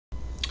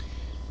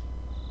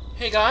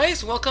Hey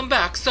guys, welcome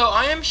back. So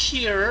I am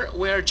here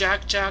where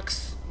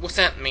Jajax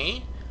sent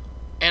me,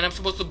 and I'm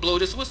supposed to blow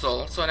this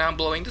whistle. So now I'm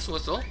blowing this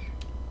whistle.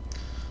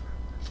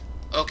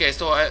 Okay,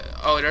 so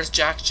there's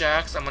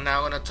Jajax. I'm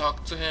now gonna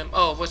talk to him.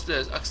 Oh, what's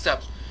this?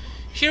 Accept.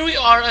 Here we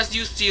are, as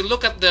you see.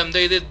 Look at them.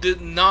 They did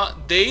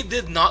not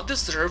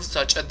deserve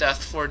such a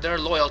death for their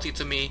loyalty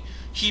to me.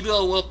 He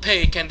will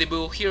pay, Candy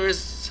Boo. Here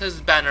is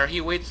his banner.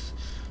 He waits.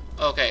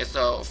 Okay,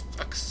 so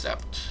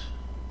accept.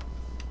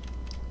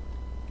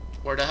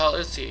 Where the hell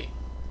is he?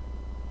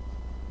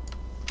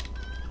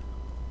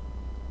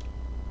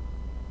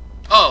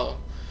 Oh,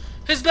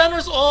 his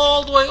banner's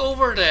all the way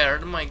over there.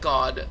 Oh my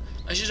god.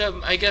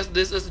 I guess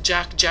this is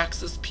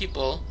Jax's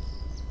people.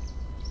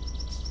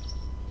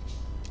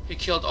 He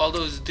killed all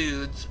those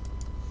dudes.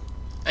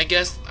 I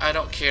guess I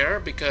don't care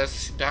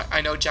because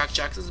I know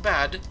Jax is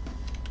bad.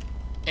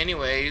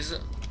 Anyways.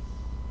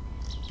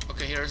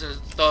 Okay, here's his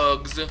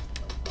thugs.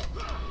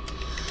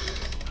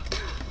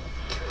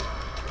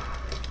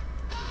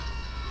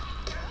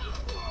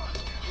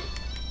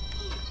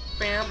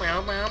 Bow,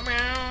 bow, bow,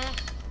 bow.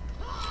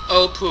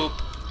 Oh poop.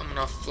 I'm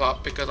gonna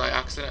flop because I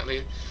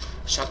accidentally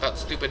shot that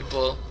stupid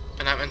bull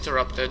and I'm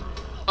interrupted.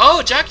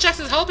 Oh, Jajax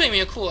is helping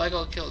me. Cool, I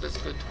got killed. That's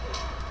good.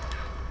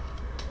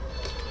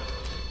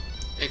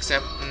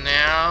 Except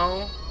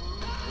now.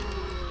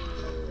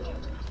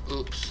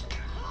 Oops.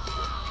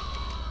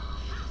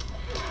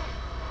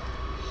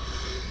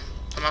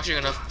 I'm actually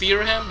gonna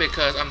fear him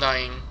because I'm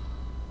dying.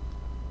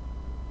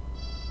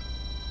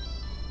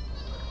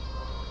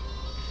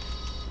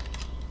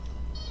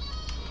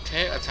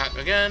 Okay, attack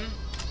again.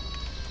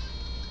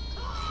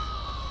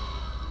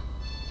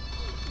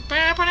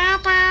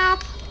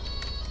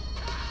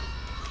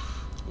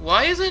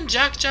 Why isn't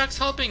Jajax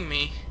helping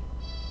me?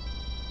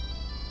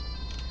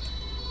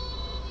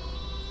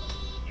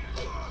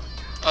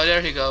 Oh,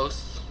 there he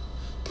goes.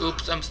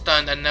 Oops, I'm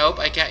stunned. And nope,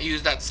 I can't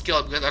use that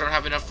skill because I don't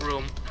have enough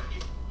room.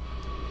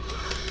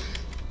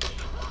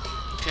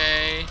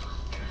 Okay.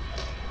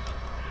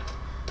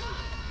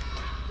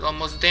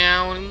 Almost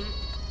down.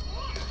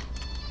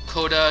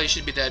 Coda, you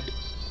should be dead.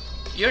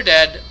 You're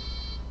dead.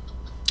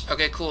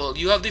 Okay, cool.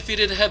 You have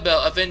defeated Hebel,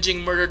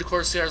 avenging murdered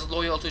corsairs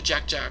loyal to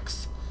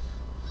Jajax.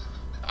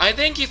 I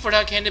thank you for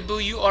that, Candy Boo.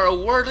 You are a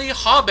worthy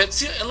hobbit.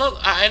 See, look,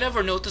 I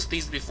never noticed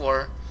these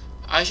before.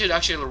 I should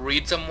actually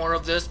read some more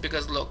of this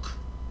because look.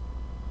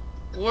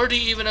 Worthy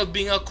even of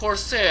being a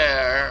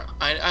corsair.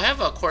 I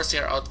have a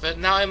corsair outfit.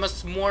 Now I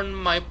must mourn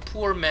my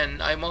poor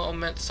men. I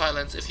moment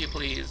silence, if you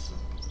please.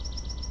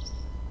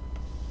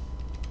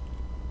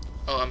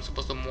 Oh, I'm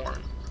supposed to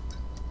mourn.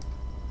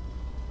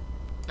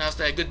 Now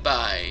say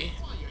goodbye.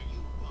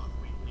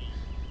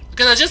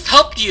 Because I just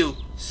helped you,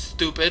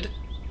 stupid.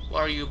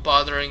 Why are you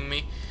bothering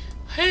me?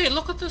 Hey,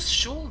 look at this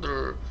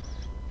shoulder.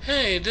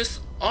 Hey,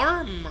 this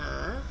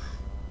armor.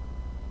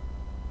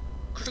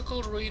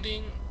 Critical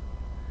rating.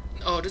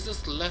 Oh, this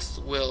is less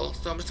will.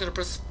 So I'm just gonna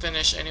press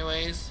finish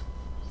anyways.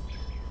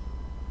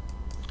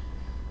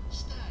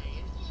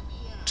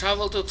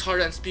 Travel to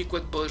Tadrent and speak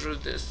with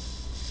Bodrudis.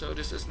 So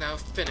this is now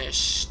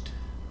finished.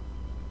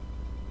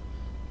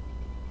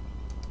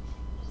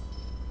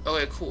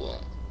 Okay,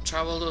 cool.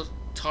 Travel to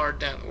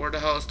Tadrent. Where the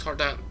hell is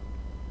Tadrent?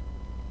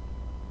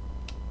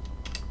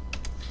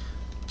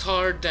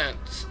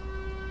 Tadrent.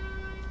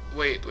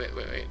 Wait.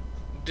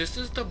 This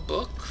is the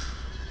book?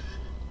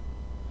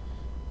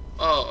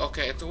 Oh,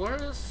 okay. So where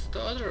is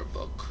the other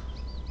book?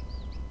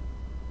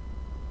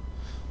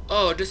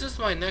 Oh, this is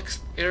my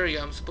next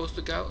area I'm supposed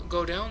to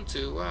go down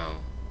to. Wow.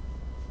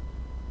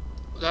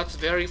 That's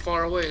very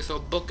far away, so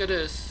book it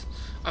is.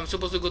 I'm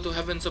supposed to go to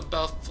Heavens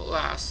Above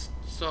last,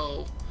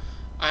 so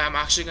I am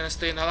actually gonna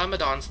stay in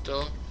Alamadon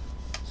still.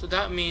 So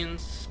that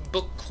means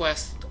book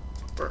quest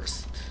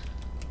first.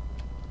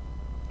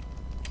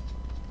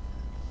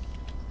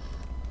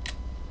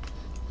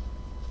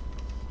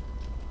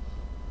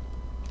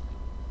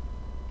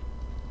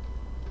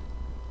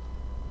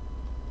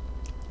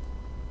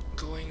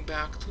 Going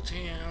back to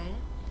town.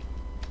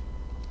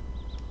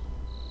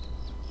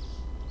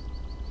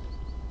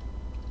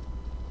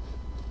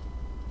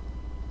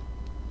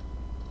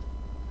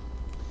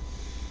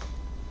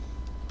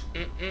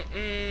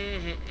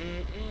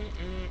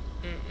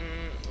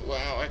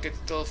 Wow, I could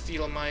still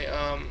feel my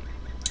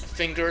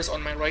fingers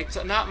on my right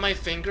side. Not my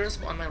fingers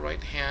on my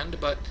right hand,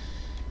 but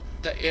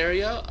the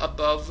area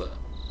above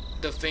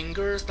the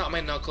fingers, not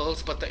my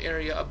knuckles, but the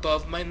area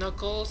above my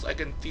knuckles. I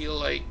can feel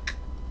like,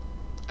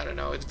 I don't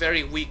know, it's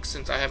very weak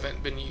since I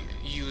haven't been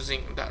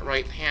using that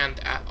right hand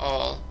at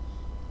all.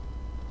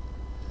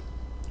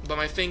 But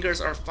my fingers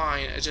are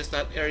fine. It's just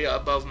that area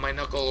above my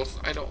knuckles,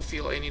 I don't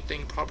feel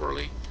anything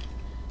properly.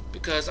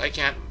 Because I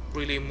can't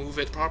really move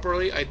it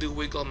properly. I do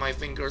wiggle my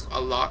fingers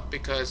a lot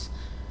because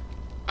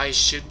I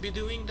should be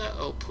doing that.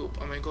 Oh poop,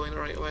 am I going the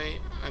right way?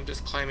 I'm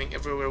just climbing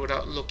everywhere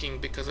without looking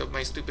because of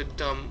my stupid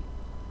dumb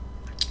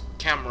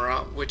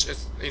camera, which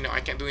is, you know, I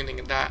can't do anything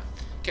in that.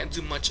 Can't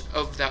do much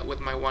of that with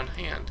my one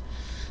hand.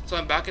 So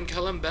I'm back in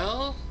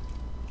Kellenbell.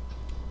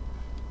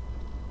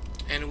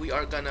 And we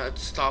are gonna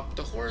stop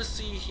the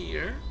horsey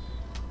here.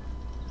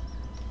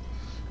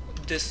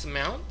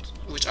 dismount,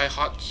 which I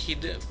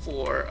hotkeyed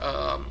for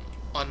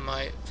on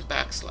my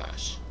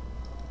backslash.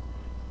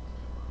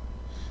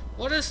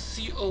 What is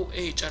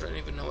COH? I don't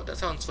even know what that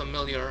sounds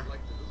familiar. Like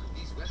the look of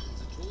these weapons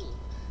at all.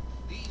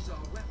 These are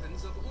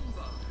weapons of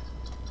Umbar.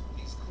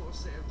 These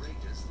Corsair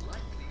raiders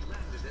likely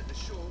landed at the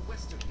shore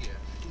west of here,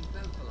 in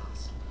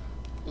Belpalas.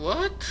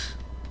 What?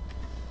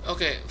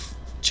 Okay,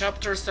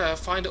 chapter 7,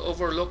 find the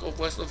overlook of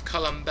west of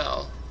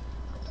Calambel.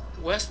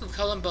 West of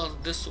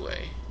Calambel this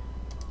way.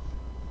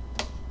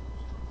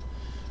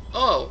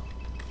 Oh,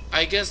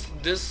 I guess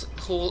this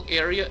whole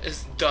area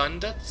is done.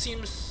 That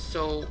seems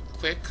so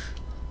quick.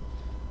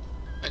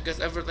 I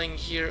guess everything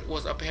here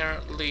was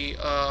apparently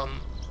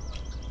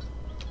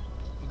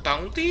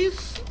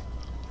bounties?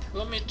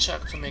 Let me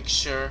check to make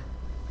sure.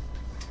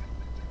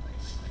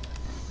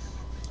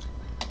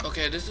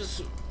 Okay, this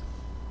is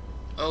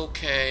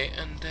okay,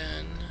 and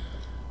then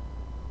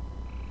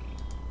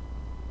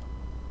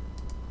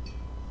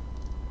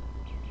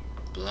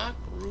Black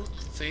Root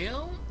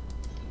Vale?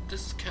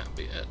 This can't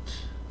be it.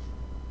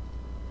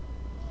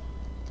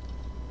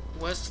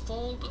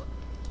 Westfold?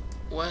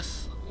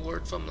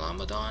 Westward from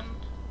Lamadon?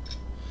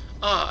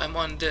 Ah, I'm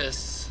on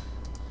this.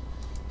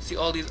 See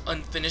all these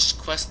unfinished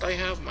quests I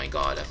have? My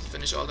god, I have to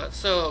finish all that.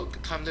 So,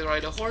 time to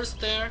ride a horse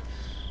there.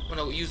 I'm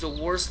gonna use a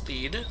war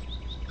steed.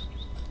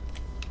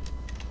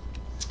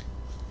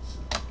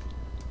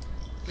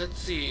 Let's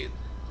see.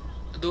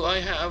 Do I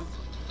have...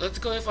 Let's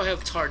go if I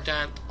have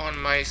Tadrent on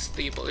my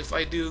stable. If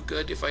I do,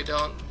 good. If I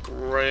don't,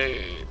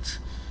 great.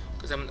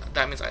 Because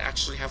that means I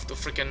actually have to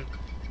freaking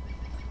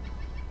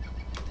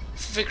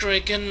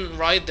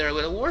ride there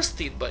with a war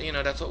steed. But, you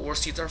know, that's what war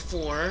steeds are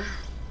for.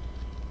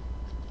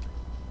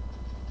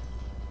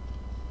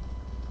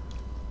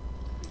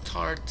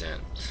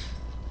 Tadrent.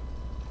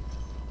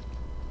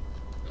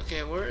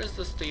 Okay, where is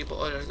the stable?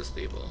 Oh, there's the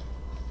stable.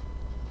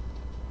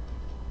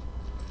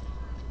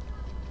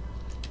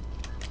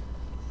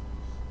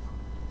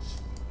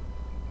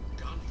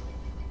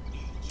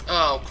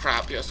 Oh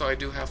crap, yeah, so I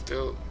do have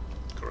to...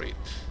 Great.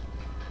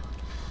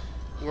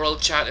 World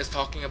chat is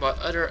talking about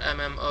other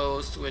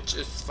MMOs, which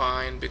is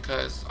fine,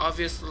 because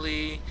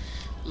obviously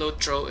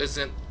LOTRO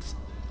isn't...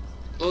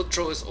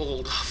 LOTRO is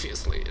old,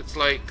 obviously. It's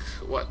like,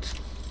 what?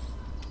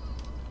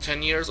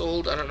 10 years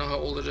old? I don't know how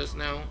old it is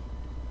now.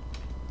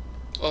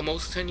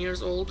 Almost 10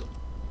 years old?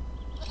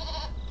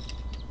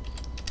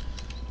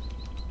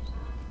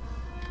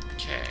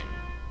 Okay.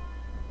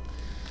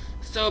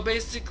 So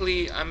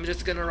basically, I'm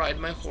just gonna ride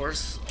my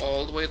horse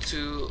all the way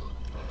to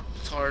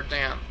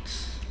Tadrent.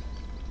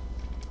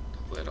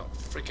 Hopefully I don't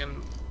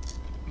freaking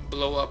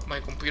blow up my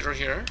computer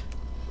here.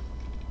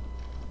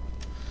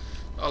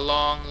 A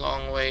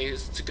long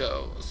ways to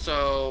go.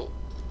 So,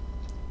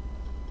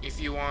 if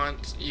you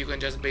want, you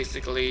can just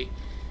basically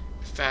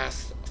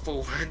fast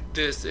forward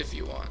this if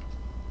you want.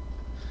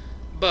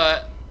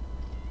 But,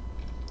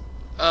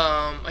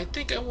 I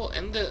think I will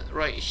end it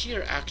right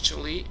here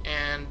actually,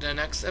 and the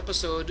next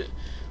episode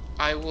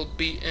I will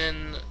be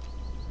in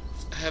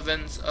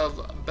Heavens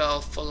of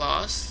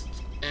Belfalas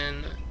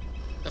in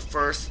the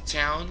first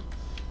town,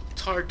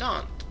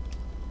 Tadrent.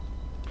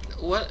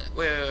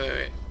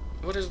 Wait.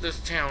 What is this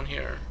town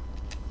here?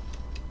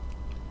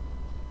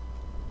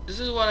 This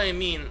is what I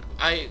mean.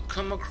 I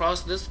come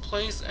across this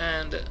place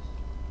and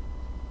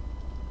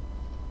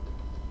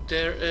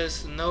there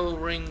is no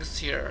rings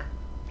here.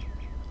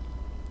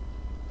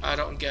 I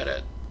don't get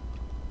it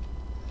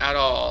at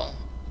all.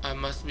 I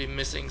must be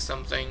missing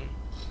something.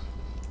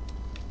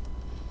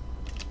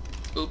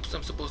 Oops,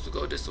 I'm supposed to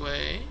go this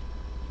way.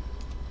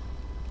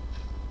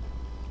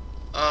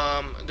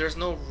 There's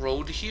no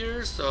road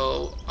here,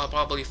 so I'll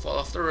probably fall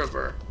off the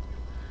river.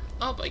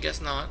 Oh, I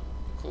guess not.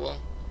 Cool.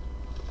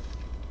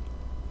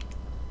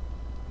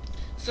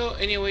 So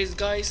anyways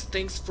guys,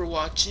 thanks for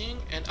watching,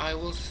 and I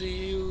will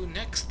see you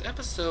next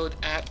episode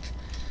at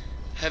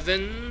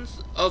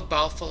Heavens of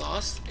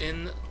Belfalas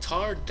in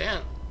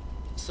Tadrent.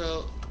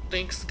 So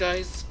thanks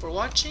guys for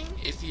watching.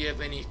 If you have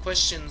any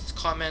questions,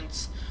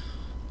 comments,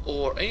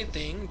 or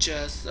anything,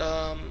 just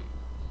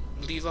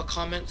leave a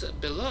comment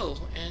below.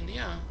 And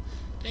yeah,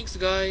 thanks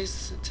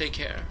guys, take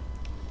care.